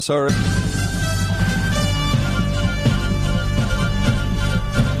Sorry.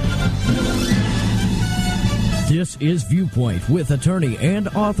 This is Viewpoint with attorney and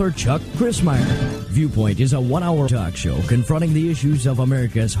author Chuck Crismier. Viewpoint is a 1-hour talk show confronting the issues of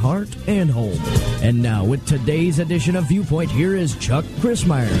America's heart and home. And now, with today's edition of Viewpoint, here is Chuck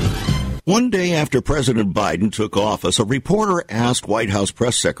Crismier. One day after President Biden took office, a reporter asked White House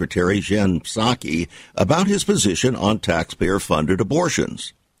Press Secretary Jen Psaki about his position on taxpayer-funded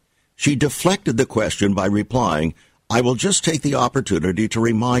abortions. She deflected the question by replying, "I will just take the opportunity to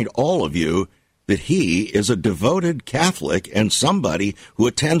remind all of you that he is a devoted Catholic and somebody who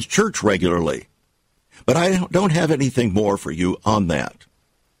attends church regularly. But I don't have anything more for you on that."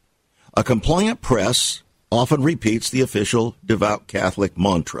 A compliant press often repeats the official devout Catholic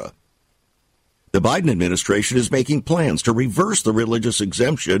mantra. The Biden administration is making plans to reverse the religious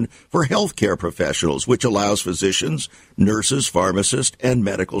exemption for healthcare professionals, which allows physicians, nurses, pharmacists, and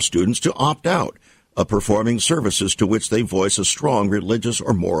medical students to opt out of performing services to which they voice a strong religious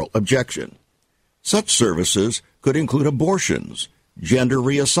or moral objection. Such services could include abortions, gender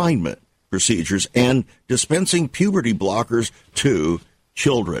reassignment procedures, and dispensing puberty blockers to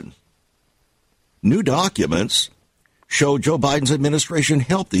children. New documents show Joe Biden's administration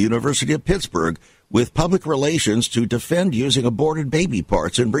helped the University of Pittsburgh with public relations to defend using aborted baby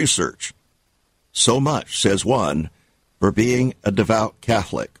parts in research. So much, says one, for being a devout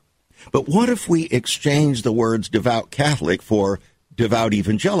Catholic. But what if we exchange the words devout Catholic for devout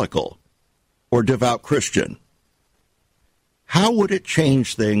evangelical or devout Christian? How would it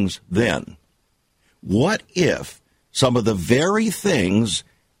change things then? What if some of the very things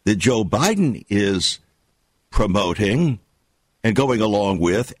that Joe Biden is promoting and going along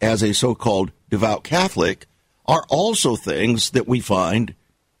with as a so-called devout Catholic are also things that we find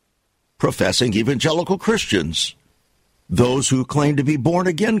professing evangelical Christians, those who claim to be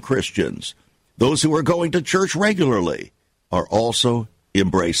born-again Christians, those who are going to church regularly, are also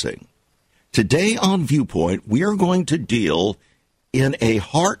embracing? Today on Viewpoint, we are going to deal in a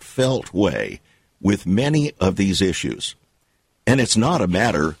heartfelt way with many of these issues. And it's not a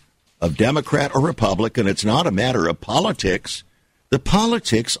matter of Democrat or Republican. It's not a matter of politics. The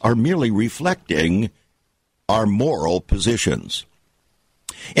politics are merely reflecting our moral positions.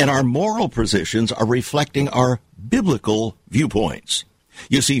 And our moral positions are reflecting our biblical viewpoints.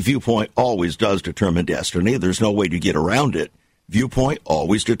 You see, viewpoint always does determine destiny. There's no way to get around it. Viewpoint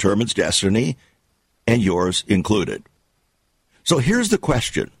always determines destiny, and yours included. So here's the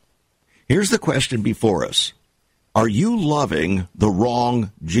question. Here's the question before us. Are you loving the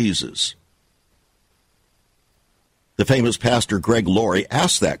wrong Jesus? The famous pastor Greg Laurie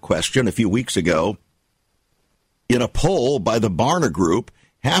asked that question a few weeks ago. In a poll by the Barna Group,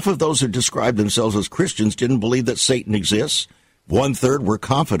 half of those who described themselves as Christians didn't believe that Satan exists. 1/3 were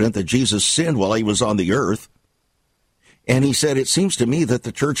confident that Jesus sinned while he was on the earth. And he said, "It seems to me that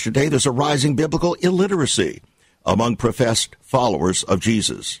the church today, there's a rising biblical illiteracy among professed followers of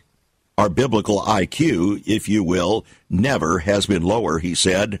Jesus. Our biblical IQ, if you will, never has been lower," he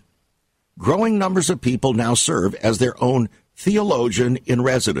said. "Growing numbers of people now serve as their own theologian in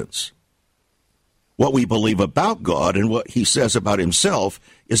residence. What we believe about God and what he says about himself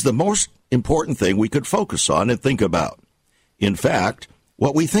is the most important thing we could focus on and think about. In fact,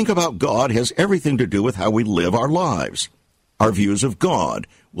 what we think about God has everything to do with how we live our lives. Our views of God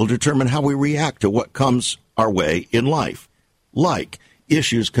will determine how we react to what comes our way in life, like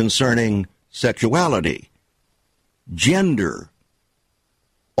issues concerning sexuality, gender,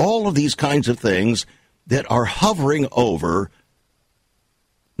 all of these kinds of things that are hovering over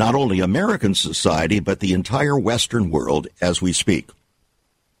not only American society, but the entire Western world as we speak.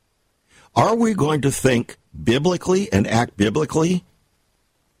 Are we going to think biblically and act biblically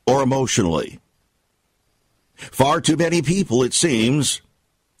or emotionally? Far too many people, it seems,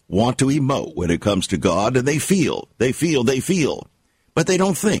 want to emote when it comes to God, and they feel, but they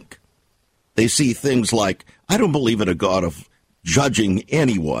don't think. They see things like, "I don't believe in a God of judging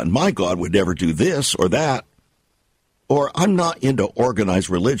anyone. My God would never do this or that." Or, "I'm not into organized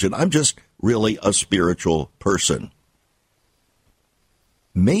religion. I'm just really a spiritual person."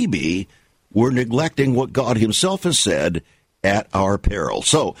 Maybe we're neglecting what God himself has said at our peril.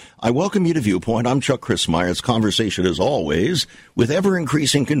 So, I welcome you to Viewpoint. I'm Chuck Crismier. It's conversation, as always, with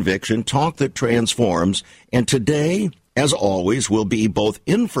ever-increasing conviction, talk that transforms. And today, as always, will be both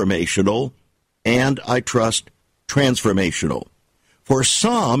informational and, I trust, transformational. For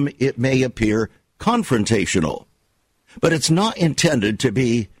some, it may appear confrontational, but it's not intended to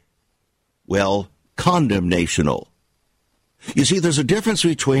be, well, condemnational. You see, there's a difference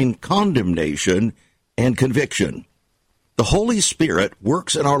between condemnation and conviction. The Holy Spirit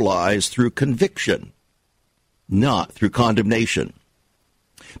works in our lives through conviction, not through condemnation.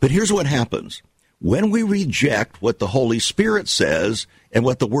 But here's what happens. When we reject what the Holy Spirit says and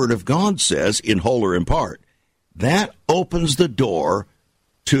what the Word of God says in whole or in part, that opens the door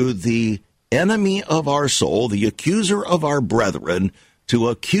to the enemy of our soul, the accuser of our brethren, to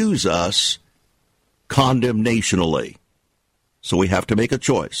accuse us condemnationally. So we have to make a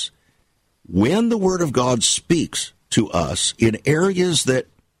choice. When the Word of God speaks to us in areas that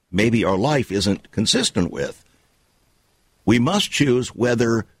maybe our life isn't consistent with, we must choose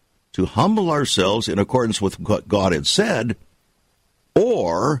whether to humble ourselves in accordance with what God had said,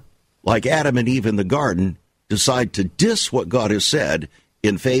 or, like Adam and Eve in the garden, decide to diss what God has said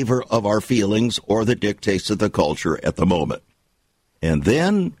in favor of our feelings or the dictates of the culture at the moment. And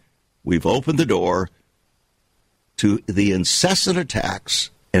then we've opened the door to the incessant attacks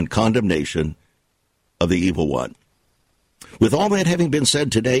and condemnation of the evil one. With all that having been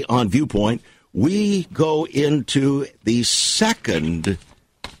said today on Viewpoint, we go into the second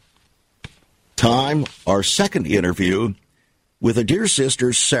time, our second interview, with a dear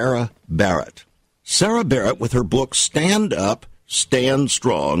sister, Sarah Barrett. Sarah Barrett, with her book, Stand Up, Stand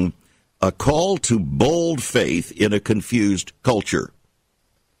Strong, A Call to Bold Faith in a Confused Culture.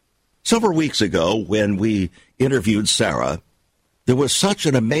 Several weeks ago, when we interviewed Sarah, there was such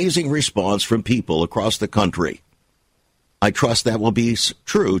an amazing response from people across the country. I trust that will be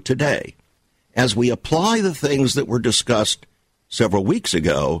true today, as we apply the things that were discussed several weeks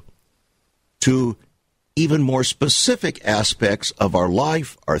ago to even more specific aspects of our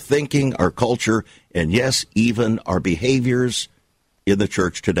life, our thinking, our culture, and yes, even our behaviors in the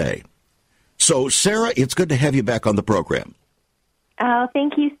church today. So, Sarah, it's good to have you back on the program. Oh,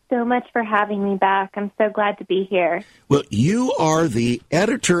 thank you so much for having me back. I'm so glad to be here. Well, you are the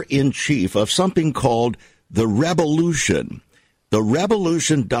editor-in-chief of something called The Revolution,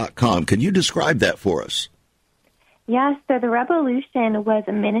 therevolution.com. Can you describe that for us? Yes, so The Revolution was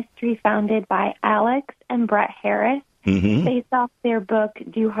a ministry founded by Alex and Brett Harris based off their book,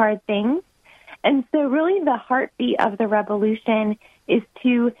 Do Hard Things. And so really the heartbeat of The Revolution is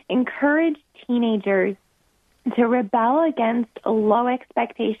to encourage teenagers to rebel against low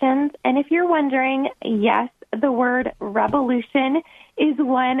expectations. And if you're wondering, yes, the word revolution is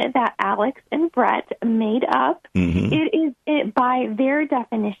one that Alex and Brett made up. It is, by their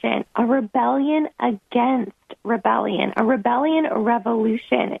definition, a rebellion against rebellion, a rebellion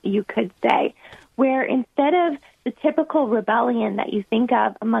revolution, you could say, where instead of the typical rebellion that you think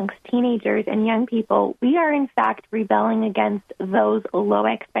of amongst teenagers and young people, we are in fact rebelling against those low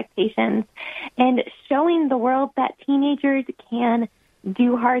expectations and showing the world that teenagers can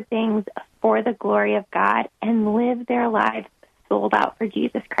do hard things for the glory of God and live their lives sold out for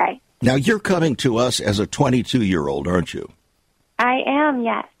Jesus Christ. Now, you're coming to us as a 22-year-old, aren't you? I am,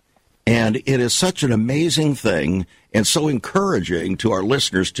 yes. And it is such an amazing thing and so encouraging to our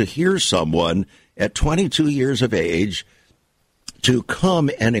listeners to hear someone at 22 years of age to come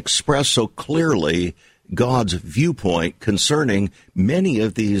and express so clearly God's viewpoint concerning many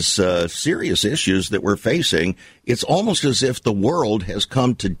of these serious issues that we're facing. It's almost as if the world has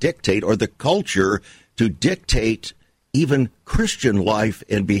come to dictate, or the culture to dictate, even Christian life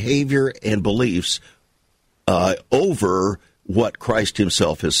and behavior and beliefs over what Christ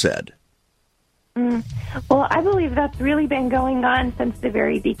himself has said. Well, I believe that's really been going on since the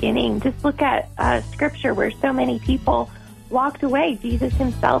very beginning. Just look at Scripture, where so many people walked away. Jesus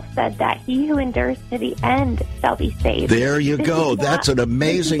himself said that he who endures to the end shall be saved. There you go. That's an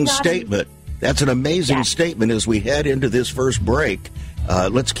amazing statement. That's an amazing statement as we head into this first break.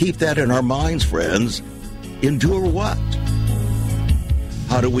 Let's keep that in our minds, friends. Endure what?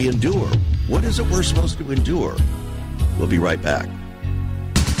 How do we endure? What is it we're supposed to endure? We'll be right back.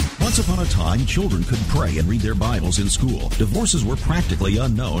 Once upon a time, children could pray and read their Bibles in school. Divorces were practically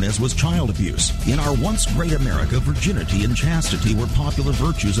unknown, as was child abuse. In our once great America, virginity and chastity were popular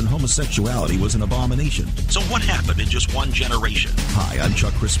virtues, and homosexuality was an abomination. So what happened in just one generation? Hi, I'm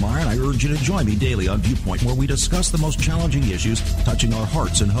Chuck Christmeyer, and I urge you to join me daily on Viewpoint, where we discuss the most challenging issues touching our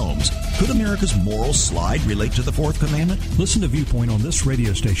hearts and homes. Could America's moral slide relate to the Fourth Commandment? Listen to Viewpoint on this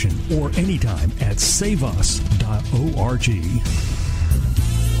radio station or anytime at saveus.org.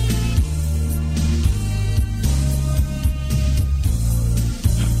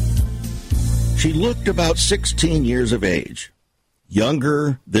 She looked about 16 years of age.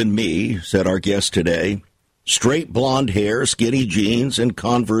 Younger than me, said our guest today. Straight blonde hair, skinny jeans, and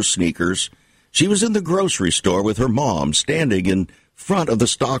Converse sneakers. She was in the grocery store with her mom, standing in front of the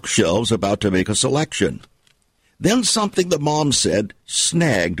stock shelves about to make a selection. Then something the mom said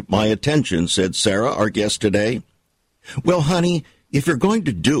snagged my attention, said Sarah, our guest today. Well, honey, if you're going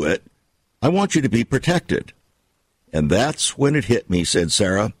to do it, I want you to be protected. And that's when it hit me, said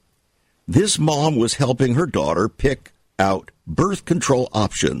Sarah. This mom was helping her daughter pick out birth control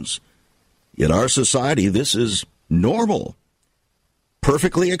options. In our society, this is normal.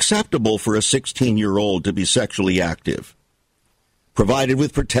 Perfectly acceptable for a 16-year-old to be sexually active. Provided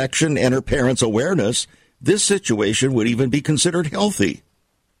with protection and her parents' awareness, this situation would even be considered healthy.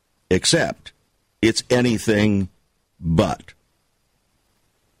 Except it's anything but.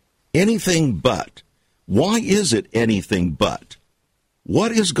 Anything but. Why is it anything but?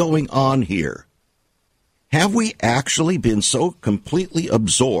 What is going on here? Have we actually been so completely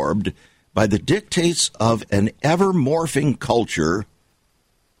absorbed by the dictates of an ever-morphing culture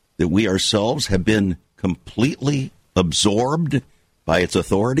that we ourselves have been completely absorbed by its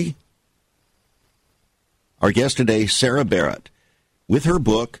authority? Our guest today, Sarah Barrett, with her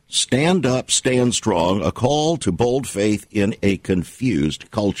book, Stand Up, Stand Strong, A Call to Bold Faith in a Confused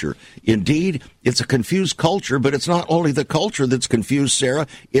Culture. Indeed, it's a confused culture, but it's not only the culture that's confused, Sarah.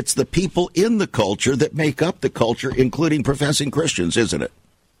 It's the people in the culture that make up the culture, including professing Christians, isn't it?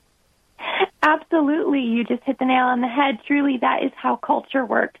 Absolutely. You just hit the nail on the head. Truly, that is how culture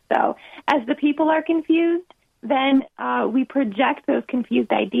works. So as the people are confused, then we project those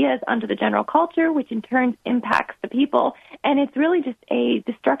confused ideas onto the general culture, which in turn impacts the people. And it's really just a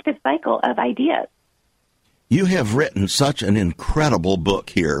destructive cycle of ideas. You have written such an incredible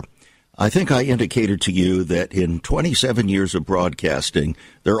book here. I think I indicated to you that in 27 years of broadcasting,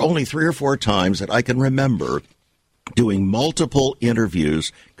 there are only 3 or 4 times that I can remember doing multiple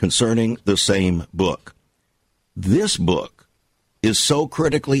interviews concerning the same book. This book is so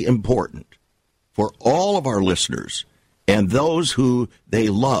critically important for all of our listeners and those who they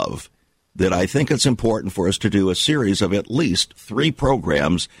love that I think it's important for us to do a series of at least 3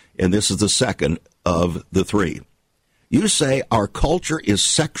 programs, and this is the second of the 3. You say our culture is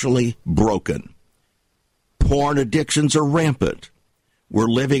sexually broken. Porn addictions are rampant. We're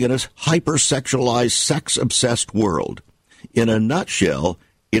living in a hypersexualized, sex-obsessed world. In a nutshell,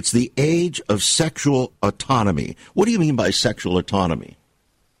 it's the age of sexual autonomy. What do you mean by sexual autonomy?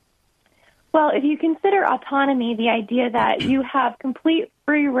 Well, if you consider autonomy the idea that you have complete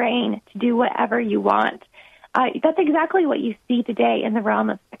free reign to do whatever you want, that's exactly what you see today in the realm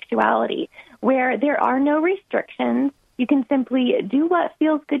of sexuality, where there are no restrictions. You can simply do what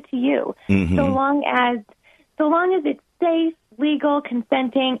feels good to you, so long as it's safe, legal,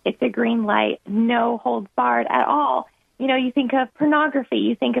 consenting. It's a green light, no holds barred at all. You know, you think of pornography,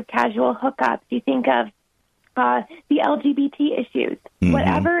 you think of casual hookups, you think of the LGBT issues.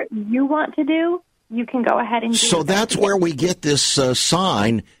 Whatever you want to do, you can go ahead and do. So that's where we get this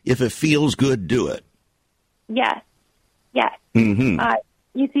sign, if it feels good, do it. Yes.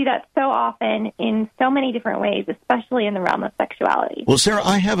 You see that so often in so many different ways, especially in the realm of sexuality. Well, Sarah,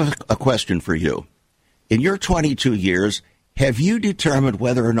 I have a question for you. In your 22 years, have you determined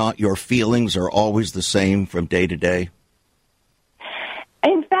whether or not your feelings are always the same from day to day?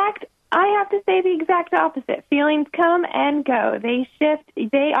 In fact, I have to say the exact opposite. Feelings come and go. They shift.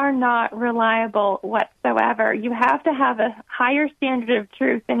 They are not reliable whatsoever. You have to have a higher standard of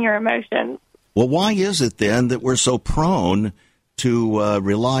truth in your emotions. Well, why is it then that we're so prone to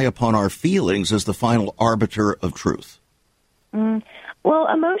rely upon our feelings as the final arbiter of truth? Well,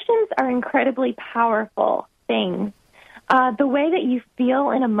 emotions are incredibly powerful things. The way that you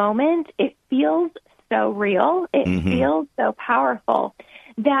feel in a moment, it feels so real. It feels so powerful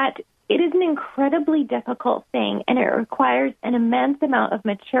that it is an incredibly difficult thing, and it requires an immense amount of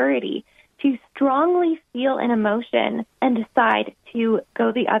maturity to strongly feel an emotion and decide to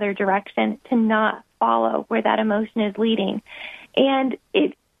go the other direction, to not follow where that emotion is leading. And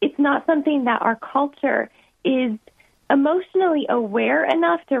it's not something that our culture is emotionally aware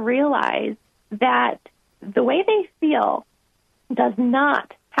enough to realize that the way they feel does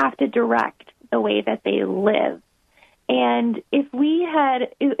not have to direct the way that they live. And if we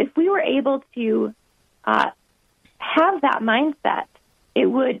were able to have that mindset, it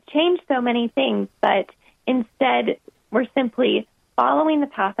would change so many things. But instead, we're simply following the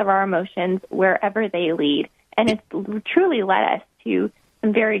path of our emotions wherever they lead. And it's truly led us to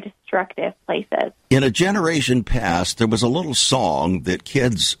some very destructive places. In a generation past, there was a little song that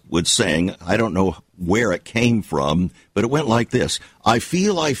kids would sing. I don't know where it came from, but it went like this. I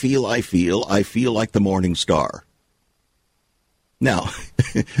feel like the morning star. Now,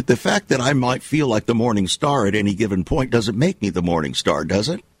 the fact that I might feel like the morning star at any given point doesn't make me the morning star, does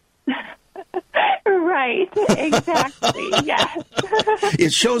it? Right, exactly, yes.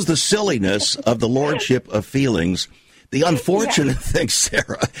 It shows the silliness of the lordship of feelings. The unfortunate thing,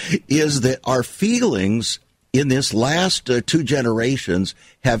 Sarah, is that our feelings in this last 2 generations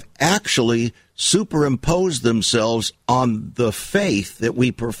have actually superimposed themselves on the faith that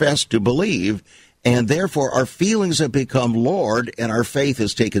we profess to believe, and therefore our feelings have become Lord and our faith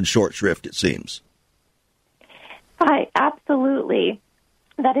has taken short shrift, it seems. Hi, absolutely.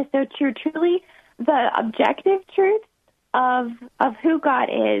 That is so true. Truly, the objective truth of who God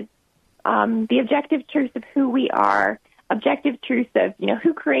is, the objective truth of who we are, objective truth of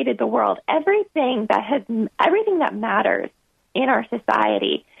who created the world, everything that matters in our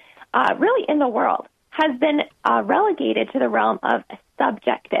society, really in the world, has been relegated to the realm of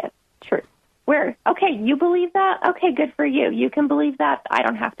subjective truth. Where, okay, you believe that? Okay, good for you. You can believe that. I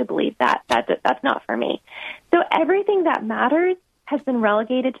don't have to believe that. That's not for me. So everything that matters has been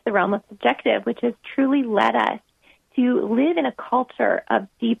relegated to the realm of subjective, which has truly led us to live in a culture of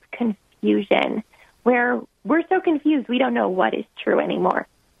deep confusion, where we're so confused we don't know what is true anymore.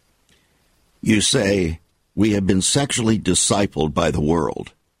 You say, we have been sexually discipled by the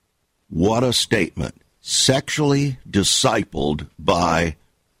world. What a statement. Sexually discipled by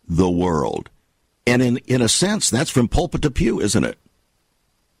the world. And in a sense, that's from pulpit to pew, isn't it?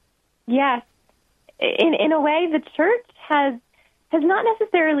 Yes. In a way, the church has not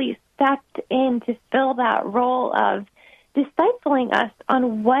necessarily stepped in to fill that role of discipling us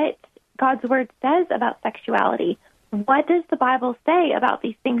on what God's Word says about sexuality. What does the Bible say about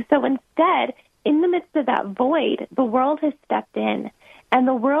these things? So instead, in the midst of that void, the world has stepped in, and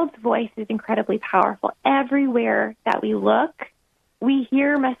the world's voice is incredibly powerful. Everywhere that we look, we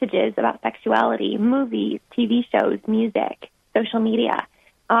hear messages about sexuality, movies, TV shows, music, social media.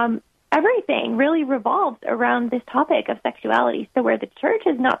 Everything really revolves around this topic of sexuality. So where the church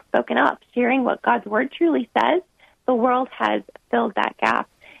has not spoken up, sharing what God's Word truly says, the world has filled that gap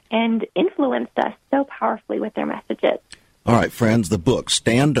and influenced us so powerfully with their messages. All right, friends, the book,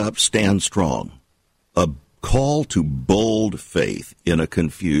 Stand Up, Stand Strong, a call to bold faith in a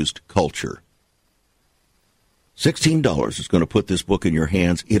confused culture. $16 is going to put this book in your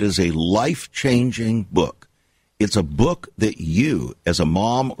hands. It is a life-changing book. It's a book that you, as a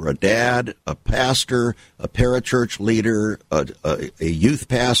mom or a dad, a pastor, a parachurch leader, a youth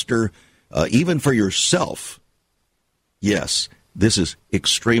pastor, even for yourself, yes, this is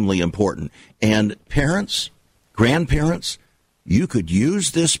extremely important. And parents, grandparents, you could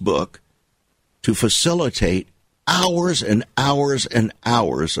use this book to facilitate hours and hours and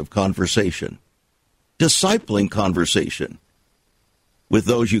hours of conversation, discipling conversation with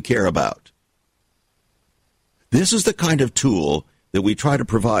those you care about. This is the kind of tool that we try to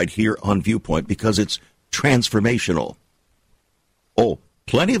provide here on Viewpoint because it's transformational. Oh,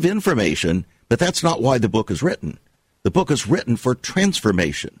 plenty of information, but that's not why the book is written. The book is written for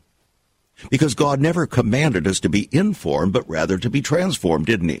transformation. Because God never commanded us to be informed, but rather to be transformed,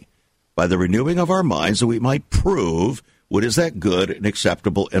 didn't he? By the renewing of our minds, that we might prove what is that good and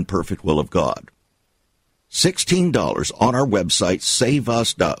acceptable and perfect will of God. $16 on our website,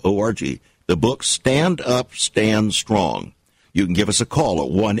 saveus.org. The book, Stand Up, Stand Strong. You can give us a call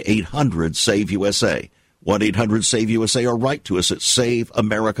at 1-800-SAVE-USA, 1-800-SAVE-USA, or write to us at Save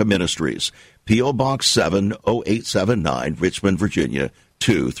America Ministries, P.O. Box 70879, Richmond, Virginia,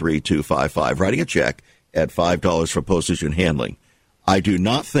 23255. Writing a check at $5 for postage and handling. I do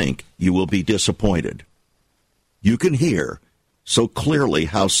not think you will be disappointed. You can hear so clearly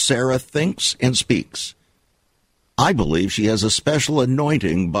how Sarah thinks and speaks. I believe she has a special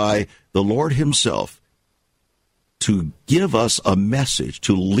anointing by the Lord himself to give us a message,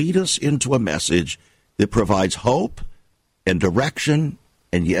 to lead us into a message that provides hope and direction,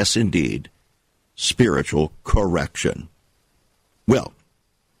 and yes, indeed, spiritual correction. Well,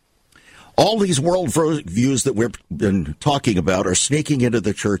 all these world views that we've been talking about are sneaking into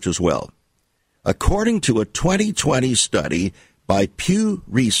the church as well. According to a 2020 study by Pew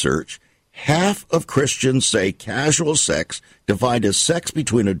Research, half of Christians say casual sex, defined as sex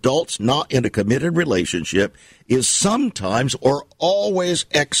between adults not in a committed relationship, is sometimes or always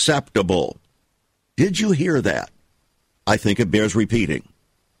acceptable. Did you hear that? I think it bears repeating.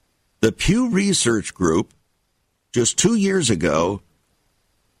 The Pew Research Group, just 2 years ago,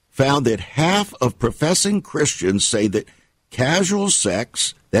 found that half of professing Christians say that casual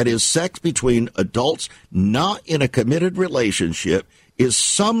sex, that is, sex between adults not in a committed relationship, is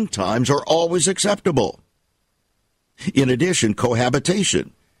sometimes or always acceptable. In addition,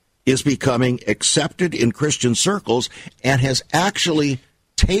 cohabitation is becoming accepted in Christian circles and has actually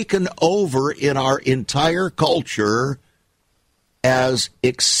taken over in our entire culture as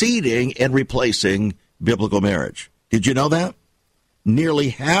exceeding and replacing biblical marriage. Did you know that? Nearly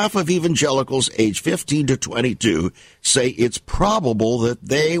half of evangelicals aged 15 to 22 say it's probable that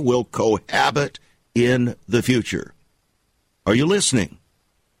they will cohabit in the future. Are you listening?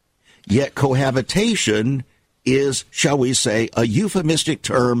 Yet cohabitation is, shall we say, a euphemistic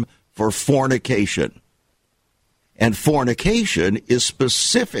term for fornication. And fornication is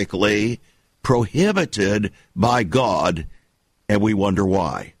specifically prohibited by God, and we wonder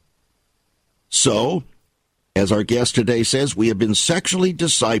why. So, as our guest today says, we have been sexually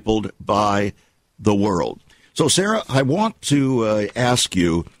discipled by the world. So, Sarah, I want to ask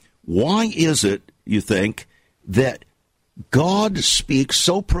you, why is it, you think, that God speaks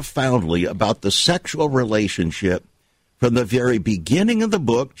so profoundly about the sexual relationship from the very beginning of the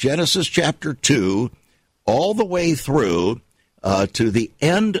book, Genesis chapter 2, all the way through to the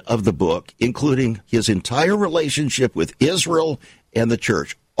end of the book, including his entire relationship with Israel and the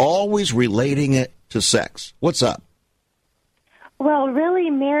church, always relating it to sex? What's up? Well, really,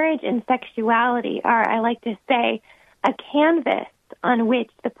 marriage and sexuality are, I like to say, a canvas on which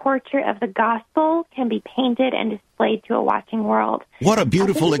the portrait of the gospel can be painted and displayed to a watching world. What a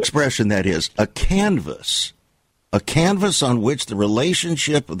beautiful expression that is, a canvas. A canvas on which the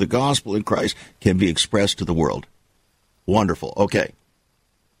relationship of the gospel in Christ can be expressed to the world. Wonderful. Okay.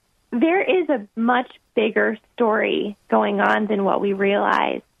 There is a much bigger story going on than what we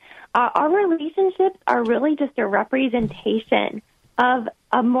realize. Our relationships are really just a representation of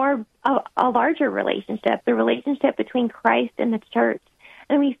a larger relationship, the relationship between Christ and the church.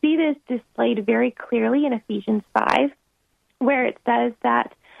 And we see this displayed very clearly in Ephesians 5, where it says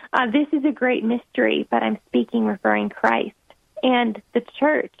that this is a great mystery, but I'm referring Christ and the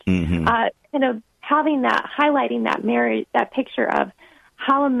church, kind of having that, highlighting that marriage, that picture of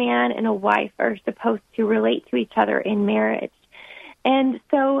how a man and a wife are supposed to relate to each other in marriage. And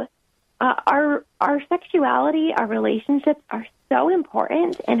so our sexuality, our relationships are so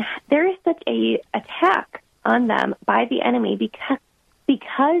important, and there is such a attack on them by the enemy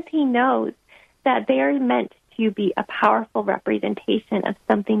because he knows that they are meant to be a powerful representation of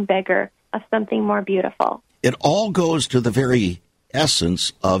something bigger, of something more beautiful. It all goes to the very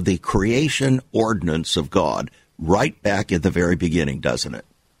essence of the creation ordinance of God, right back at the very beginning, doesn't it?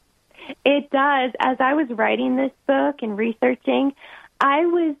 It does. As I was writing this book and researching, I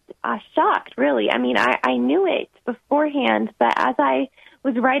was shocked, really. I mean, I knew it beforehand, but as I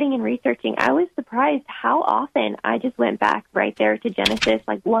was writing and researching, I was surprised how often I just went back right there to Genesis,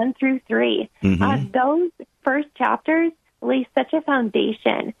 like 1 through 3. Those first chapters lay such a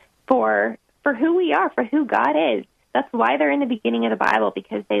foundation for who we are, for who God is. That's why they're in the beginning of the Bible,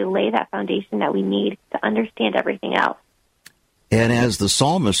 because they lay that foundation that we need to understand everything else. And as the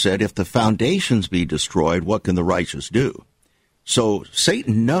psalmist said, if the foundations be destroyed, what can the righteous do? So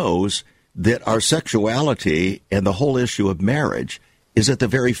Satan knows that our sexuality and the whole issue of marriage is at the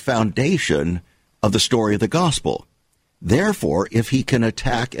very foundation of the story of the gospel. Therefore, if he can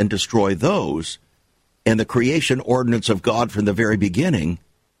attack and destroy those and the creation ordinance of God from the very beginning,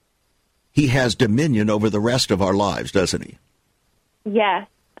 he has dominion over the rest of our lives, doesn't he? Yes,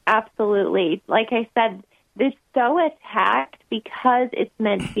 absolutely. Like I said, it's so attacked because it's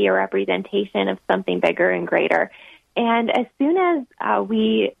meant to be a representation of something bigger and greater. And as soon as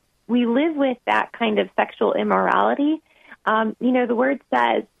we live with that kind of sexual immorality, the word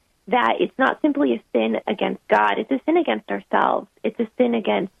says that it's not simply a sin against God, it's a sin against ourselves. It's a sin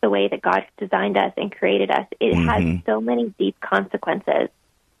against the way that God designed us and created us. It has so many deep consequences.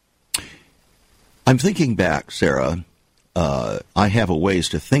 I'm thinking back, Sarah. I have a ways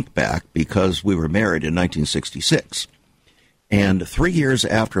to think back because we were married in 1966. And 3 years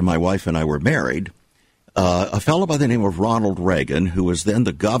after my wife and I were married, a fellow by the name of Ronald Reagan, who was then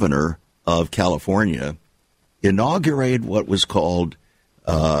the governor of California, inaugurated what was called,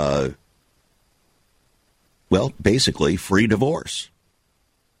 basically free divorce.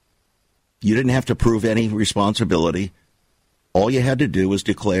 You didn't have to prove any responsibility. All you had to do was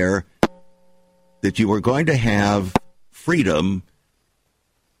declare that you were going to have freedom,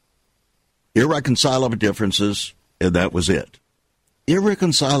 irreconcilable differences, and that was it.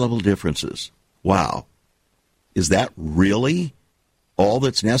 Irreconcilable differences. Wow. Is that really all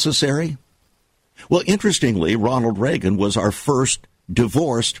that's necessary? Well, interestingly, Ronald Reagan was our first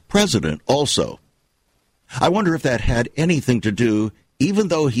divorced president also. I wonder if that had anything to do, even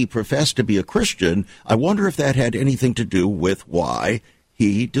though he professed to be a Christian, I wonder if that had anything to do with why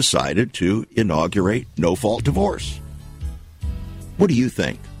he decided to inaugurate no-fault divorce. What do you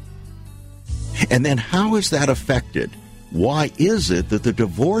think? And then how is that affected? Why is it that the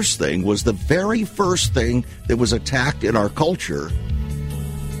divorce thing was the very first thing that was attacked in our culture?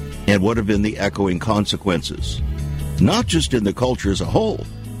 And what have been the echoing consequences? Not just in the culture as a whole,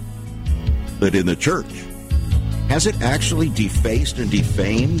 but in the church. Has it actually defaced and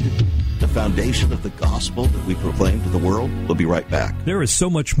defamed the foundation of the gospel that we proclaim to the world? We'll be right back. There is so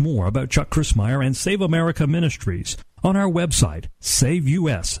much more about Chuck Crismier and Save America Ministries on our website,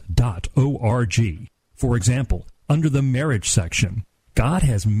 saveus.org. For example, under the marriage section, God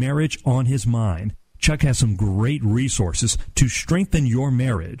has marriage on his mind. Chuck has some great resources to strengthen your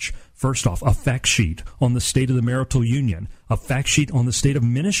marriage. First off, a fact sheet on the state of the marital union, a fact sheet on the state of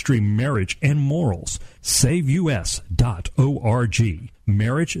ministry, marriage, and morals. SaveUS.org.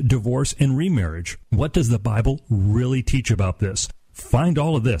 Marriage, divorce, and remarriage. What does the Bible really teach about this? Find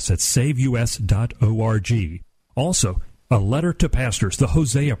all of this at SaveUS.org. Also, a letter to pastors, the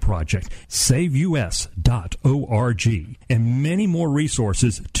Hosea Project, SaveUS.org, and many more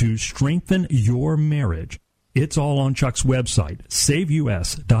resources to strengthen your marriage. It's all on Chuck's website,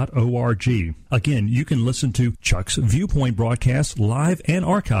 SaveUS.org. Again, you can listen to Chuck's Viewpoint broadcast live and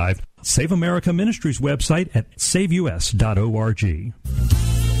archived. Save America Ministries website at SaveUS.org.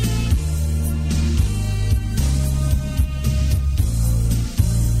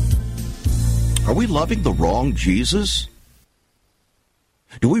 Are we loving the wrong Jesus?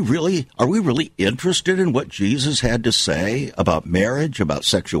 Are we really interested in what Jesus had to say about marriage, about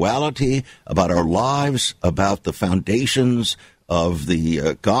sexuality, about our lives, about the foundations of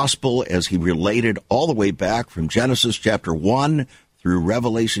the gospel as he related all the way back from Genesis chapter 1 through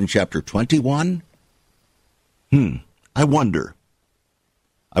Revelation chapter 21? I wonder.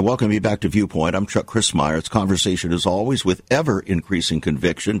 I welcome you back to Viewpoint. I'm Chuck Crismier. It's conversation, as always, with ever-increasing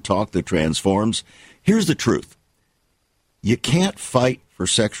conviction, talk that transforms. Here's the truth. You can't fight for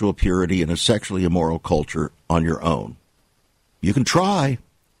sexual purity in a sexually immoral culture on your own. You can try,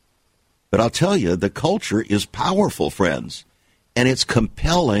 but I'll tell you, the culture is powerful, friends, and it's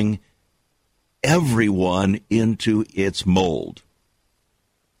compelling everyone into its mold.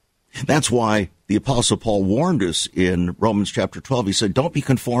 That's why the Apostle Paul warned us in Romans chapter 12. He said, don't be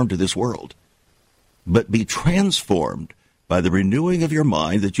conformed to this world, but be transformed by the renewing of your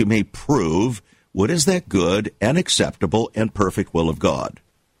mind, that you may prove what is that good and acceptable and perfect will of God.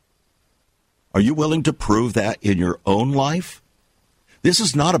 Are you willing to prove that in your own life? This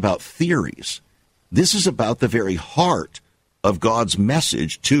is not about theories. This is about the very heart of God's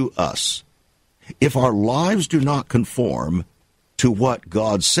message to us. If our lives do not conform to what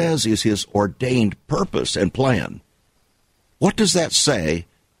God says is his ordained purpose and plan, what does that say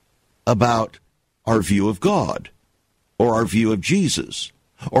about our view of God, or our view of Jesus,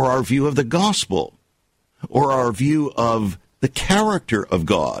 or our view of the gospel, or our view of the character of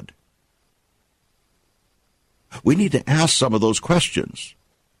God? We need to ask some of those questions.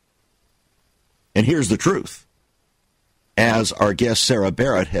 And here's the truth. As our guest Sarah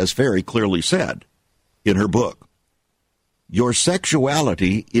Barrett has very clearly said in her book, your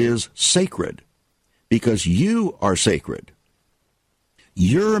sexuality is sacred because you are sacred.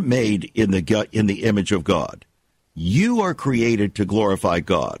 You're made in the image of God. You are created to glorify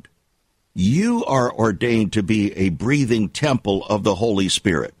God. You are ordained to be a breathing temple of the Holy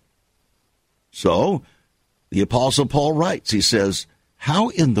Spirit. So, the Apostle Paul writes, he says, how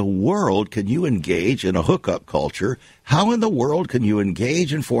in the world can you engage in a hookup culture? How in the world can you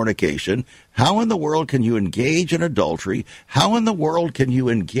engage in fornication? How in the world can you engage in adultery? How in the world can you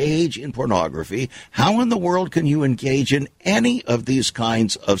engage in pornography? How in the world can you engage in any of these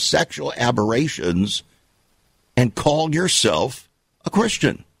kinds of sexual aberrations and call yourself a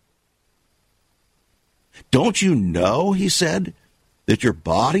Christian? Don't you know, he said, that your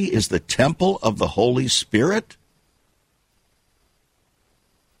body is the temple of the Holy Spirit?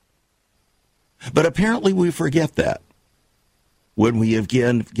 But apparently we forget that when we have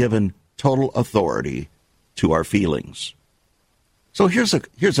given total authority to our feelings. So here's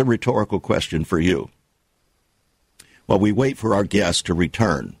a rhetorical question for you. While we wait for our guest to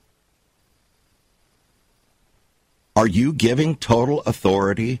return, are you giving total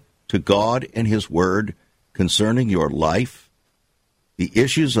authority to God and his word concerning your life, the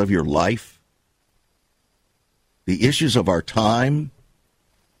issues of your life, the issues of our time,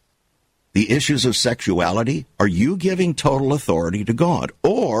 the issues of sexuality? Are you giving total authority to God?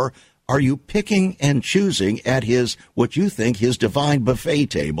 Or are you picking and choosing at what you think his divine buffet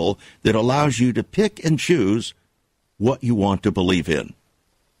table that allows you to pick and choose what you want to believe in?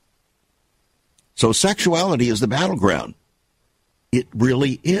 So sexuality is the battleground. It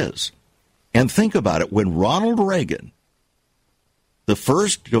really is. And think about it. When Ronald Reagan, the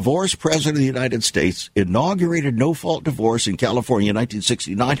first divorce president of the United States, inaugurated no-fault divorce in California in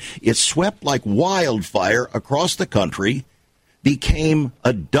 1969, it swept like wildfire across the country, became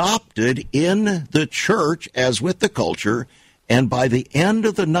adopted in the church as with the culture, and by the end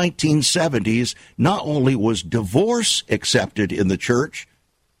of the 1970s, not only was divorce accepted in the church,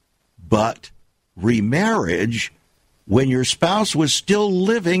 but remarriage when your spouse was still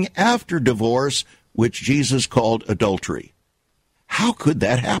living after divorce, which Jesus called adultery. How could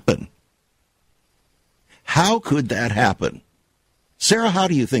that happen? How could that happen? Sarah, how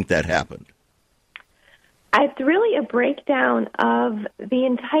do you think that happened? It's really a breakdown of the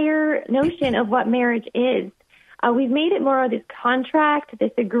entire notion of what marriage is. We've made it more of this contract,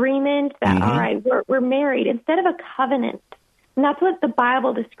 this agreement that, all right, we're married, instead of a covenant. And that's what the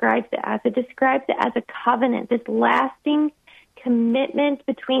Bible describes it as. It describes it as a covenant, this lasting commitment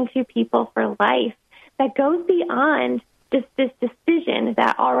between two people for life that goes beyond just this decision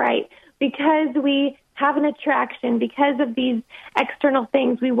that, all right, because we have an attraction, because of these external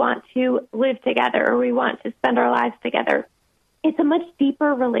things, we want to live together or we want to spend our lives together. It's a much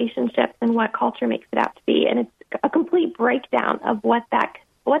deeper relationship than what culture makes it out to be, and it's a complete breakdown of what that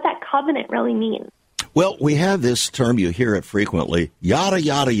covenant really means. Well, we have this term, you hear it frequently, yada,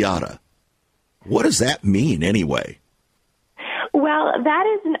 yada, yada. What does that mean anyway? Well,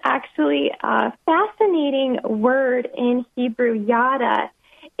 that is actually a fascinating word in Hebrew, yada.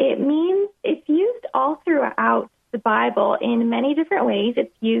 It means it's used all throughout the Bible in many different ways.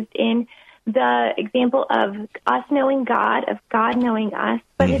 It's used in the example of us knowing God, of God knowing us,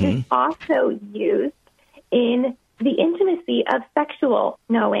 but it is also used in the intimacy of sexual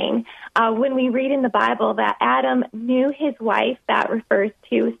knowing. When we read in the Bible that Adam knew his wife, that refers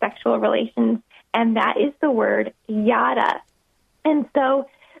to sexual relations, and that is the word yada. And so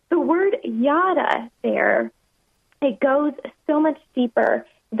the word yada there, it goes so much deeper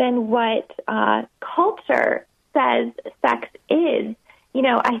than what culture says sex is. You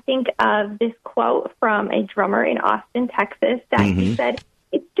know, I think of this quote from a drummer in Austin, Texas, that he said,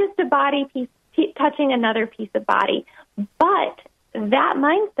 it's just a body piece touching another piece of body. But that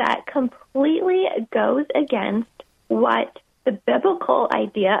mindset completely goes against what the biblical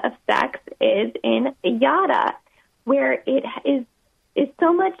idea of sex is in yada, where it is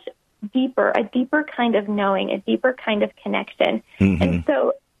so much deeper, a deeper kind of knowing, a deeper kind of connection. And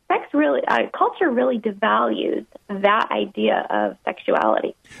so sex really, culture really devalues that idea of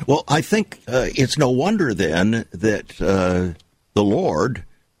sexuality. Well, I think it's no wonder then that the Lord,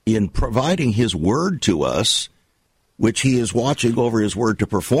 in providing his word to us, which he is watching over his word to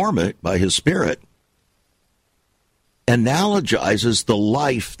perform it by his Spirit, analogizes the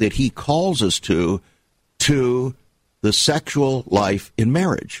life that he calls us to the sexual life in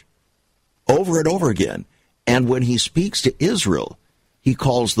marriage over and over again. And when he speaks to Israel, he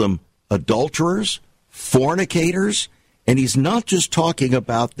calls them adulterers, fornicators, and he's not just talking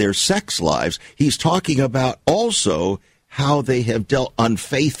about their sex lives. He's talking about also how they have dealt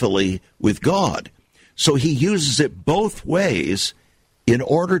unfaithfully with God. So he uses it both ways in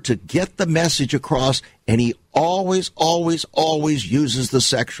order to get the message across, and he always, always, always uses the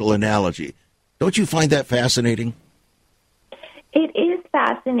sexual analogy. Don't you find that fascinating? It is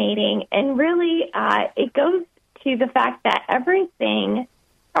fascinating, and really it goes to the fact that everything,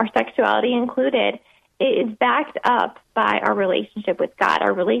 our sexuality included, is backed up by our relationship with God.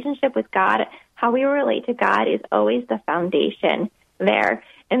 Our relationship with God, how we relate to God, is always the foundation there.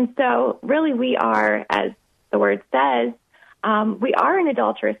 And so really we are, as the word says, we are an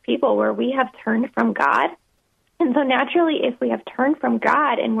adulterous people where we have turned from God. And so naturally, if we have turned from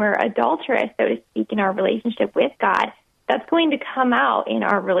God and we're adulterous, so to speak, in our relationship with God, that's going to come out in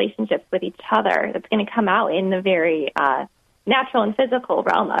our relationships with each other. That's going to come out in the very natural and physical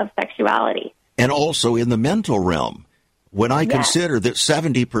realm of sexuality. And also in the mental realm. When I consider that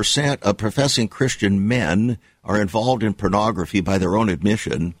 70% of professing Christian men are involved in pornography by their own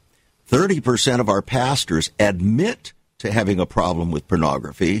admission, 30% of our pastors admit to having a problem with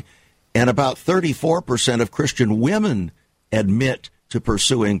pornography, and about 34% of Christian women admit to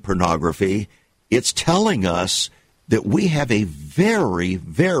pursuing pornography, it's telling us that we have a very,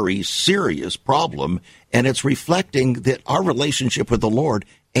 very serious problem, and it's reflecting that our relationship with the Lord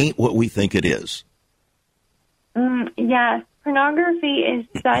ain't what we think it is. Yes, pornography is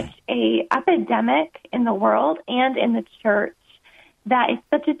such a epidemic in the world and in the church that it's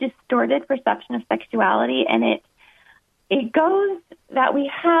such a distorted perception of sexuality, and it goes that we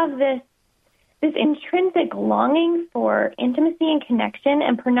have this intrinsic longing for intimacy and connection,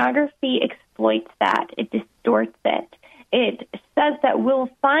 and pornography exploits that. It distorts it. It says that we'll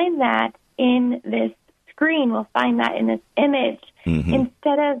find that in this screen, we'll find that in this image,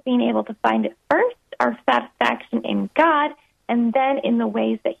 instead of being able to find it first, our satisfaction in God, and then in the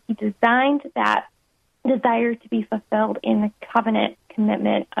ways that he designed that desire to be fulfilled in the covenant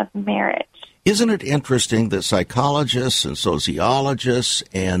commitment of marriage. Isn't it interesting that psychologists and sociologists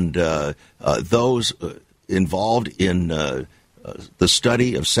and those involved in the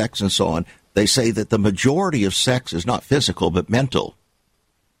study of sex and so on, they say that the majority of sex is not physical but mental.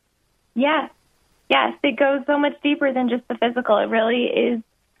 Yes, it goes so much deeper than just the physical. It really is.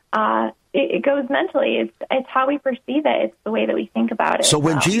 It goes mentally. It's how we perceive it. It's the way that we think about it. So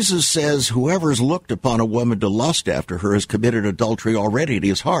when Jesus says, whoever's looked upon a woman to lust after her has committed adultery already in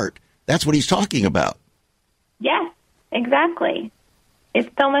his heart, that's what he's talking about. Yes, exactly. It's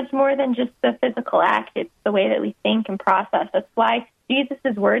so much more than just the physical act. It's the way that we think and process. That's why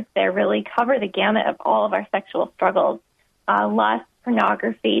Jesus' words there really cover the gamut of all of our sexual struggles. Lust,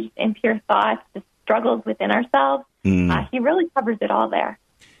 pornography, impure thoughts, the struggles within ourselves. He really covers it all there.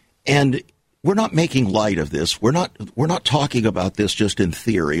 And we're not making light of this. We're not talking about this just in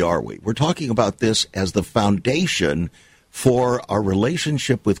theory, are we? We're talking about this as the foundation for our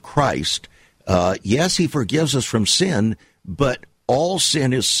relationship with Christ. Yes, he forgives us from sin, but all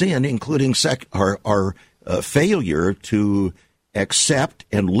sin is sin, including our failure to accept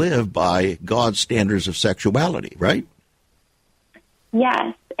and live by God's standards of sexuality, right?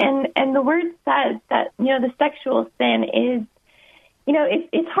 Yes, and the word says that, the sexual sin is,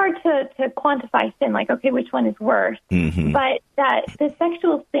 it's hard to quantify sin, like, okay, which one is worse? Mm-hmm. But that the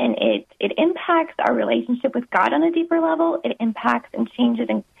sexual sin, it impacts our relationship with God on a deeper level. It impacts and changes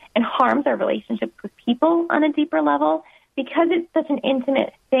and harms our relationships with people on a deeper level. Because it's such an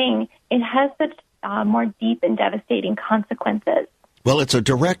intimate thing, it has such more deep and devastating consequences. Well, it's a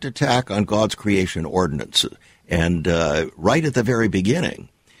direct attack on God's creation ordinance, and right at the very beginning.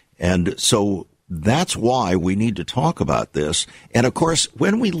 And so that's why we need to talk about this. And, of course,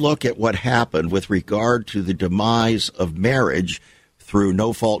 when we look at what happened with regard to the demise of marriage through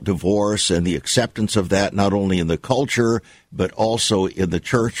no-fault divorce and the acceptance of that not only in the culture but also in the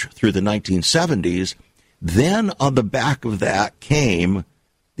church through the 1970s, then on the back of that came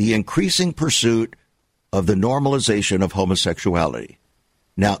the increasing pursuit of the normalization of homosexuality.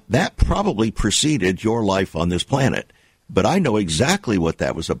 Now, that probably preceded your life on this planet, but I know exactly what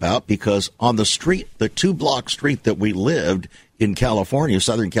that was about because on the street, the 2-block street that we lived in California,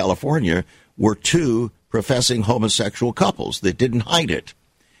 Southern California, were two professing homosexual couples that didn't hide it.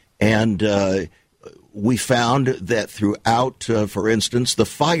 And we found that throughout, for instance, the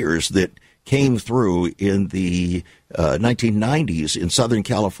fires that came through in the 1990s in Southern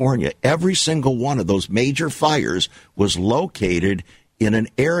California, every single one of those major fires was located in an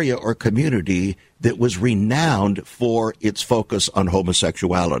area or community that was renowned for its focus on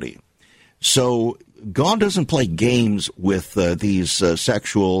homosexuality. So God doesn't play games with these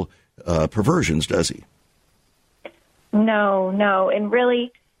sexual perversions, does he? No. And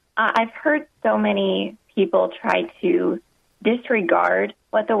really, I've heard so many people try to disregard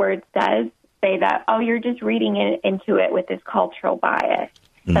what the word says, say that, you're just reading into it with this cultural bias.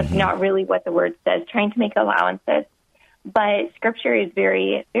 That's not really what the word says, trying to make allowances. But Scripture is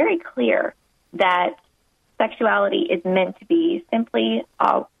very, very clear that sexuality is meant to be simply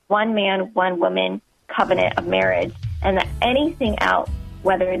a one man, one woman covenant of marriage, and that anything else,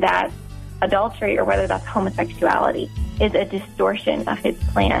 whether that's adultery or whether that's homosexuality, is a distortion of his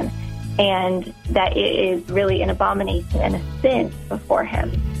plan, and that it is really an abomination and a sin before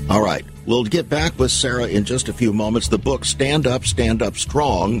him. All right. We'll get back with Sarah in just a few moments. The book, Stand Up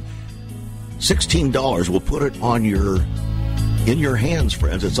Strong, $16. We'll put it in your hands,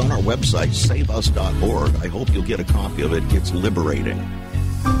 friends. It's on our website, saveus.org. I hope you'll get a copy of it. It's liberating.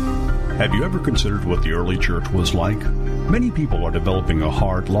 Have you ever considered what the early church was like? Many people are developing a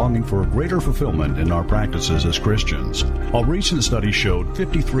heart longing for a greater fulfillment in our practices as Christians. A recent study showed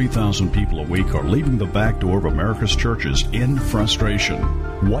 53,000 people a week are leaving the back door of America's churches in frustration.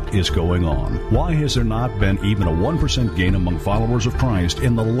 What is going on? Why has there not been even a 1% gain among followers of Christ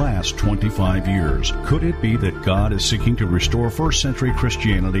in the last 25 years? Could it be that God is seeking to restore first-century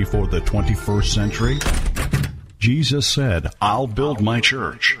Christianity for the 21st century? Jesus said, I'll build my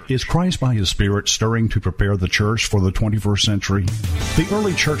church. Is Christ by his Spirit stirring to prepare the church for the 21st century? The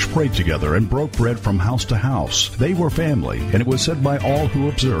early church prayed together and broke bread from house to house. They were family, and it was said by all who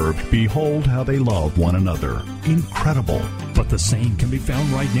observed, behold how they love one another. Incredible. But the same can be found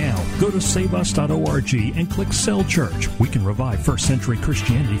right now. Go to saveus.org and click Cell Church. We can revive first century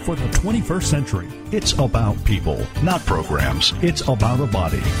Christianity for the 21st century. It's about people, not programs. It's about a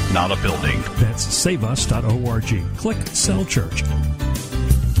body, not a building. That's saveus.org. Click Cell Church.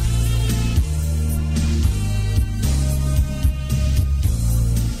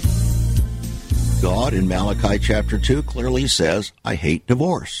 God in Malachi chapter 2 clearly says, I hate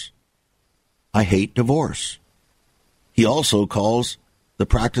divorce. I hate divorce. He also calls the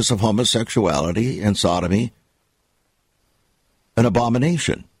practice of homosexuality and sodomy an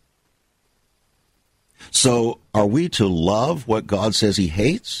abomination. So are we to love what God says he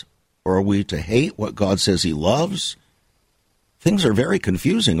hates, or are we to hate what God says he loves? Things are very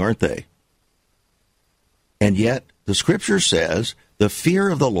confusing, aren't they? And yet, the Scripture says the fear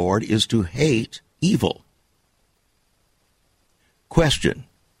of the Lord is to hate evil. Question: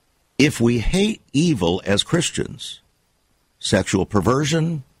 if we hate evil as Christians, sexual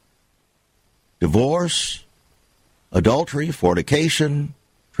perversion, divorce, adultery, fornication,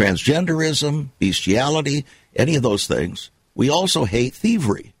 transgenderism, bestiality, any of those things, we also hate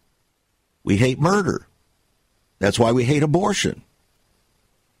thievery. We hate murder. That's why we hate abortion.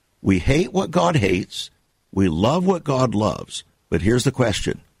 We hate what God hates. We love what God loves. But here's the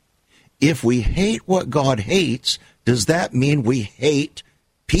question. If we hate what God hates, does that mean we hate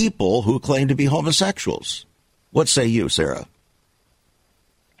people who claim to be homosexuals? What say you, Sarah?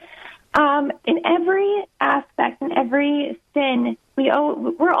 In every aspect, in every sin,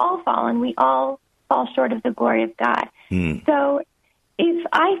 we're all fallen. We all fall short of the glory of God. So if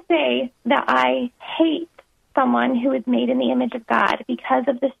I say that I hate someone who is made in the image of God because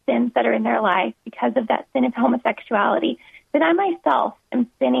of the sins that are in their life, because of that sin of homosexuality, then I myself am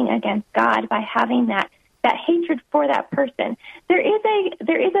sinning against God by having that hatred for that person. There is a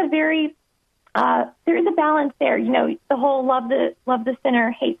balance there. You know, the whole love the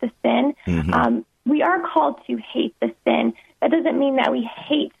sinner, hate the sin. Mm-hmm. We are called to hate the sin. That doesn't mean that we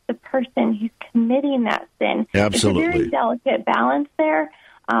hate the person who's committing that sin. Absolutely. It's a very delicate balance there.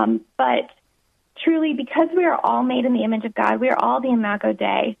 But truly, because we are all made in the image of God, we are all the Imago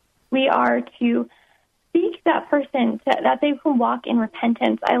Dei. We are to seek that person that they can walk in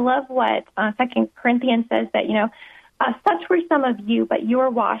repentance. I love what 2 Corinthians says, that, you know, such were some of you, but you were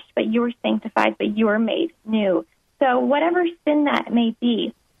washed, but you were sanctified, but you were made new. So whatever sin that may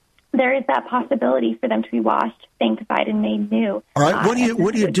be, there is that possibility for them to be washed, sanctified, and made new. All right.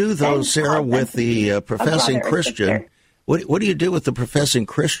 What do you do, though, Sarah, with the professing Christian? What do you do with the professing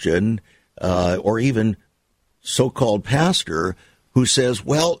Christian or even so-called pastor who says,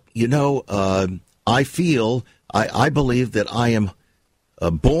 well, you know, I believe that I am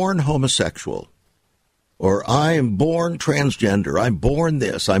born homosexual, or I am born transgender, I'm born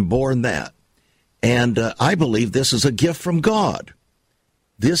this, I'm born that, and I believe this is a gift from God.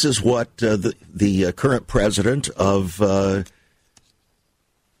 This is what the current president of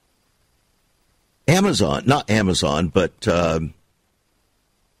Amazon, not Amazon, but the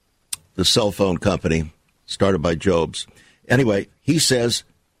cell phone company started by Jobs. Anyway, he says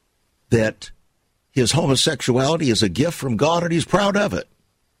that his homosexuality is a gift from God and he's proud of it.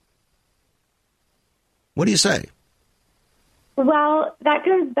 What do you say? Well, that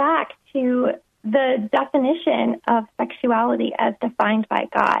goes back to the definition of sexuality as defined by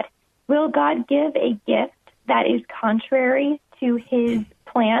God. Will God give a gift that is contrary to his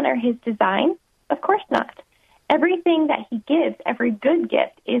plan or his design? Of course not. Everything that he gives, every good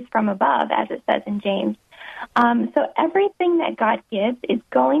gift, is from above, as it says in James. So everything that God gives is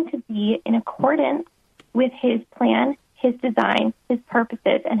going to be in accordance with his plan, his design, his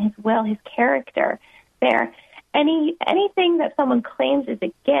purposes, and his will, his character there. Anything that someone claims is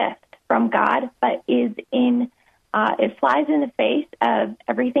a gift from God, but it flies in the face of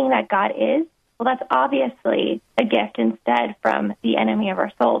everything that God is, well, that's obviously a gift instead from the enemy of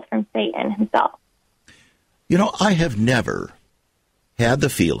our souls, from Satan himself. You know, I have never had the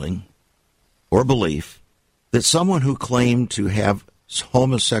feeling or belief that someone who claimed to have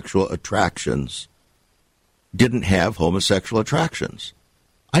homosexual attractions didn't have homosexual attractions.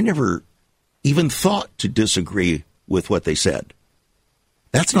 I never even thought to disagree with what they said.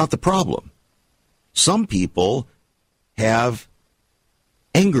 That's not the problem. Some people have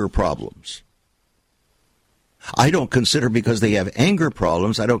anger problems. I don't consider, because they have anger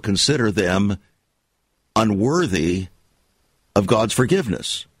problems, I don't consider them unworthy of God's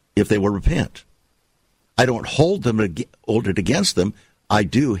forgiveness if they will repent. I don't hold it against them. I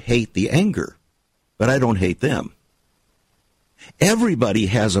do hate the anger, but I don't hate them. Everybody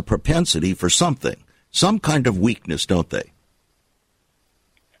has a propensity for something, some kind of weakness, don't they?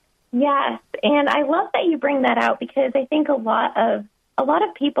 Yes, and I love that you bring that out, because I think a lot of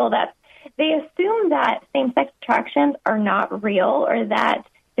people, that they assume that same-sex attractions are not real, or that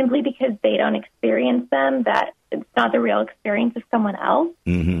simply because they don't experience them, that it's not the real experience of someone else.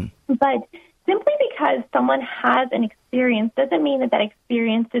 Mm-hmm. But simply because someone has an experience doesn't mean that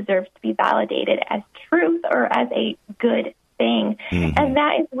experience deserves to be validated as truth or as a good thing. Mm-hmm. And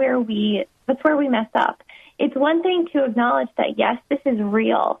that's where we mess up. It's one thing to acknowledge that, yes, this is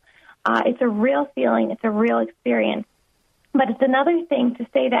real. It's a real feeling. It's a real experience. But it's another thing to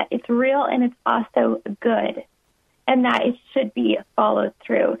say that it's real and it's also good. and that it should be followed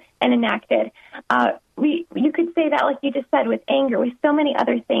through and enacted. You could say that, like you just said, with anger, with so many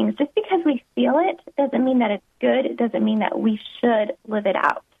other things. Just because we feel it doesn't mean that it's good. It doesn't mean that we should live it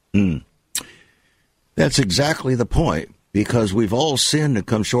out. That's exactly the point, because we've all sinned and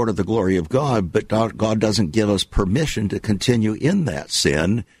come short of the glory of God, but God doesn't give us permission to continue in that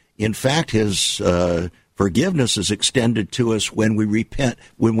sin. In fact, his forgiveness is extended to us when we repent,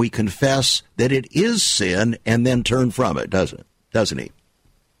 when we confess that it is sin and then turn from it, doesn't he?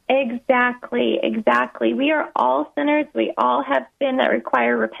 Exactly. We are all sinners. We all have sin that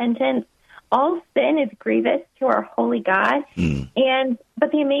require repentance. All sin is grievous to our holy God.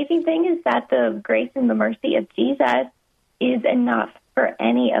 But the amazing thing is that the grace and the mercy of Jesus is enough for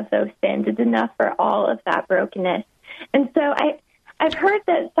any of those sins. It's enough for all of that brokenness. And so I've heard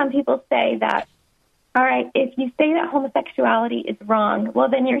that some people say that, all right, if you say that homosexuality is wrong, well,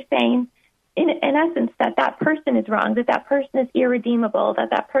 then you're saying, in essence, that person is wrong, that person is irredeemable,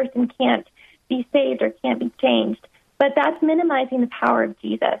 that person can't be saved or can't be changed. But that's minimizing the power of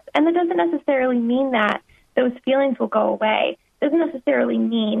Jesus. And that doesn't necessarily mean that those feelings will go away. It doesn't necessarily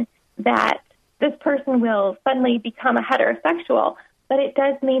mean that this person will suddenly become a heterosexual, but it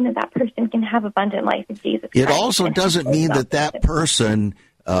does mean that person can have abundant life in Jesus Christ. It also doesn't mean that person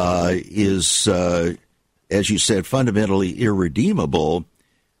is, as you said, fundamentally irredeemable,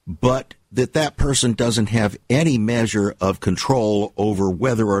 but that person doesn't have any measure of control over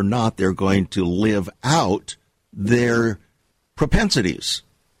whether or not they're going to live out their propensities.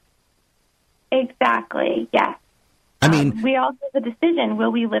 Exactly, yes. I mean, we all have a decision.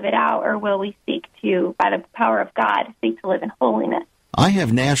 Will we live it out, or will we seek to, by the power of God, seek to live in holiness? I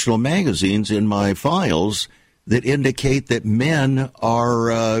have national magazines in my files that indicate that men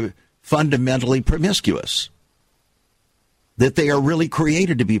are fundamentally promiscuous, that they are really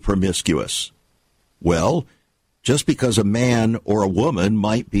created to be promiscuous. Well, just because a man or a woman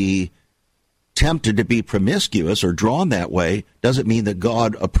might be tempted to be promiscuous or drawn that way doesn't mean that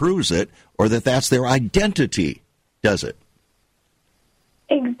God approves it or that that's their identity, does it?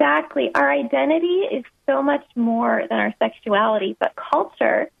 Exactly. Our identity is so much more than our sexuality, but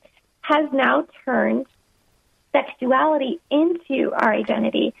culture has now turned sexuality into our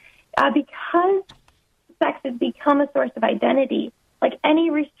identity. Because sex has become a source of identity, like any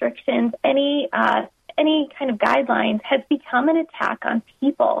restrictions, any kind of guidelines has become an attack on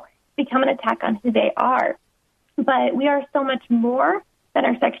people, become an attack on who they are. But we are so much more than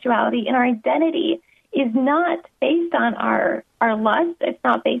our sexuality, and our identity is not based on our lust. It's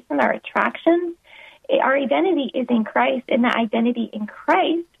not based on our attractions. Our identity is in Christ, and that identity in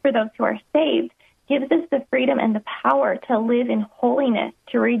Christ, for those who are saved, gives us the freedom and the power to live in holiness,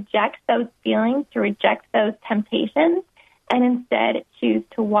 to reject those feelings, to reject those temptations, and instead choose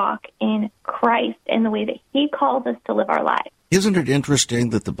to walk in Christ in the way that he calls us to live our lives. Isn't it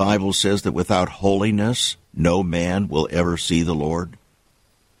interesting that the Bible says that without holiness, no man will ever see the Lord?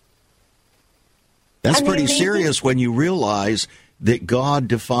 That's pretty serious when you realize that God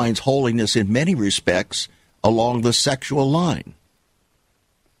defines holiness in many respects along the sexual line.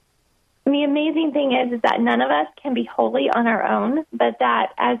 The amazing thing is that none of us can be holy on our own, but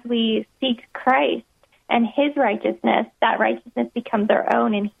that as we seek Christ and his righteousness, that righteousness becomes our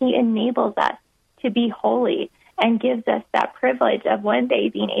own, and he enables us to be holy and gives us that privilege of one day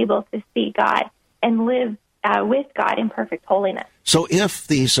being able to see God and live with God in perfect holiness. So if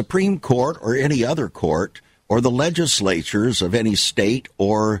the Supreme Court or any other court or the legislatures of any state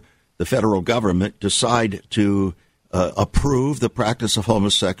or the federal government decide to approve the practice of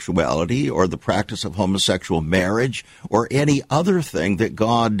homosexuality or the practice of homosexual marriage or any other thing that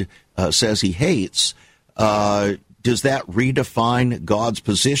God says he hates, does that redefine God's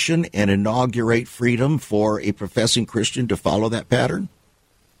position and inaugurate freedom for a professing Christian to follow that pattern?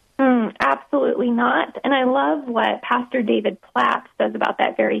 Absolutely not. And I love what Pastor David Platt says about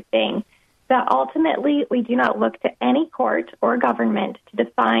that very thing, that ultimately we do not look to any court or government to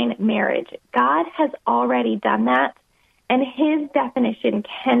define marriage. God has already done that, and his definition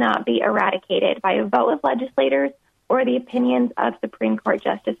cannot be eradicated by a vote of legislators or the opinions of Supreme Court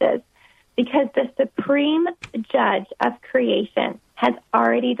justices, because the supreme judge of creation has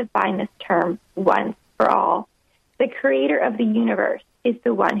already defined this term once for all. The creator of the universe is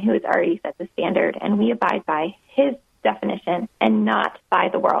the one who has already set the standard, and we abide by his definition and not by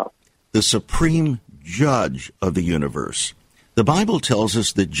the world. The supreme judge of the universe. The Bible tells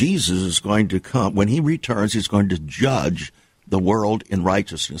us that Jesus is going to come. When he returns, he's going to judge the world in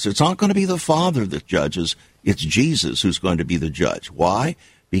righteousness. It's not going to be the Father that judges. It's Jesus who's going to be the judge. Why?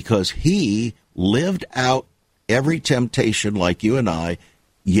 Because he lived out every temptation like you and I,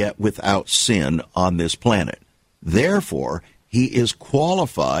 yet without sin on this planet. Therefore, he is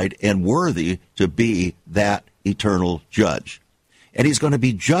qualified and worthy to be that eternal judge. And he's going to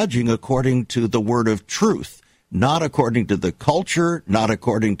be judging according to the word of truth, not according to the culture, not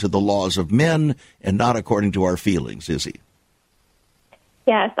according to the laws of men, and not according to our feelings, is he?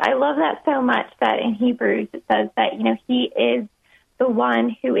 Yes, I love that so much that in Hebrews it says that, he is the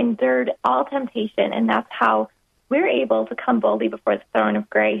one who endured all temptation, and that's how we're able to come boldly before the throne of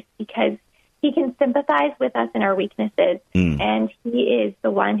grace, because he can sympathize with us in our weaknesses, and he is the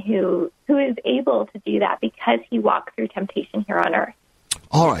one who is able to do that because he walked through temptation here on earth.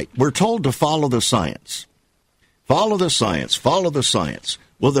 All right, we're told to follow the science. Follow the science, follow the science.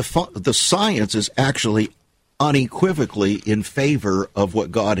 Well, the science is actually unequivocally in favor of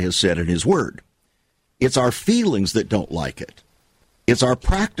what God has said in his word. It's our feelings that don't like it. It's our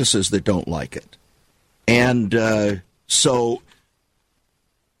practices that don't like it. And so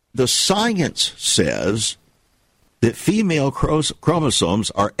the science says that female chromosomes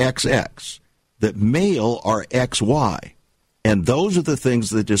are XX, that male are XY, and those are the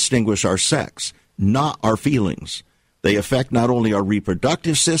things that distinguish our sex, not our feelings. They affect not only our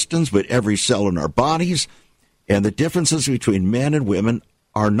reproductive systems, but every cell in our bodies, and the differences between men and women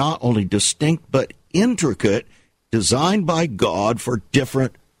are not only distinct, but intricate, designed by God for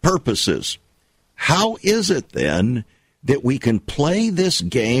different purposes. How is it, then, that we can play this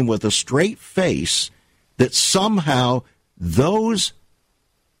game with a straight face, that somehow those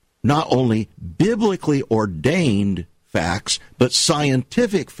not only biblically ordained facts, but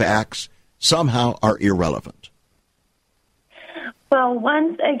scientific facts somehow are irrelevant? Well,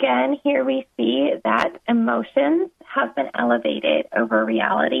 once again, here we see that emotions have been elevated over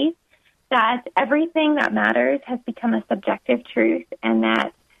reality, that everything that matters has become a subjective truth, and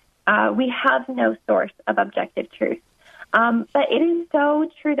that we have no source of objective truth. But it is so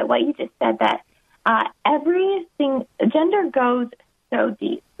true that what you just said, that gender goes so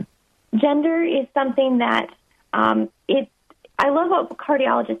deep. Gender is something that I love what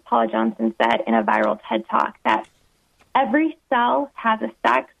cardiologist Paula Johnson said in a viral TED Talk, that every cell has a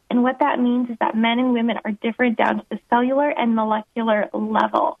sex, and what that means is that men and women are different down to the cellular and molecular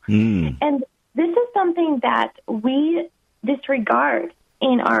level. And this is something that we disregard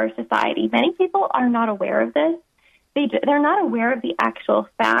in our society. Many people are not aware of this. They're not aware of the actual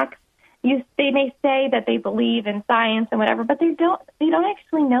facts. They may say that they believe in science and whatever, but they don't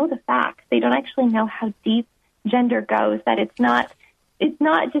actually know the facts. They don't actually know how deep gender goes, that it's not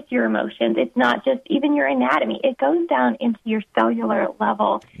just your emotions. It's not just even your anatomy. It goes down into your cellular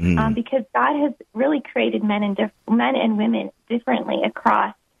level, because God has really created men and women differently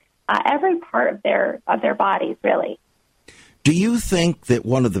across every part of their bodies, really. Do you think that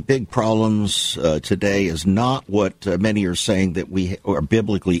one of the big problems today is not what many are saying, that we are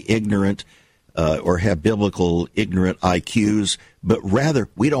biblically ignorant or have biblical ignorant IQs, but rather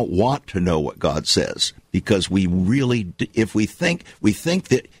we don't want to know what God says, because we really, if we think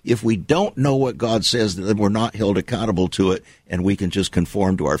that if we don't know what God says, then we're not held accountable to it, and we can just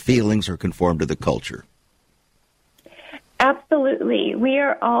conform to our feelings or conform to the culture? Absolutely. We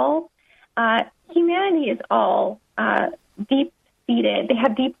are all, humanity is all deep-seated. They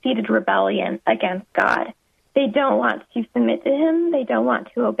have deep-seated rebellion against God. They don't want to submit to him. They don't want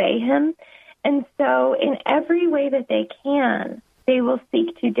to obey him. And so in every way that they can, they will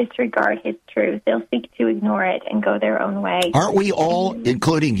seek to disregard his truth. They'll seek to ignore it and go their own way. Aren't we all,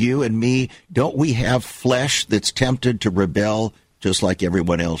 including you and me, don't we have flesh that's tempted to rebel just like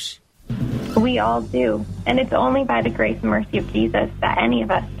everyone else? We all do. And it's only by the grace and mercy of Jesus that any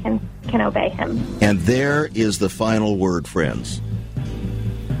of us can obey him. And there is the final word, friends.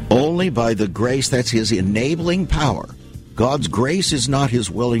 Only by the grace, that's his enabling power. God's grace is not his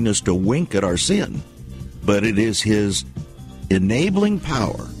willingness to wink at our sin, but it is his enabling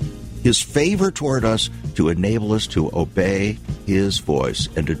power, his favor toward us to enable us to obey his voice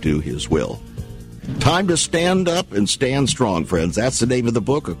and to do his will. Time to stand up and stand strong, friends. That's the name of the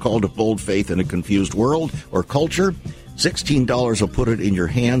book, A Call to Bold Faith in a Confused World or Culture. $16 will put it in your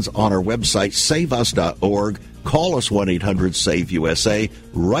hands on our website, saveus.org. Call us 1-800-SAVE-USA.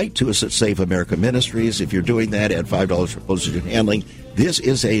 Write to us at Save America Ministries. If you're doing that, add $5 for postage and handling. This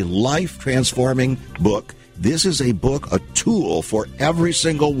is a life-transforming book. This is a book, a tool for every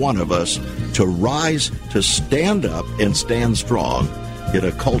single one of us to rise, to stand up and stand strong in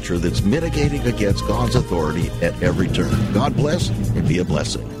a culture that's mitigating against God's authority at every turn. God bless and be a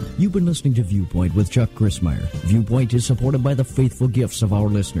blessing. You've been listening to Viewpoint with Chuck Crismier. Viewpoint is supported by the faithful gifts of our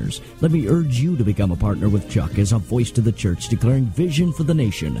listeners. Let me urge you to become a partner with Chuck as a voice to the church declaring vision for the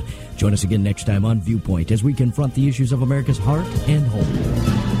nation. Join us again next time on Viewpoint as we confront the issues of America's heart and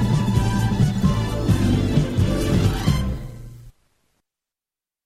home.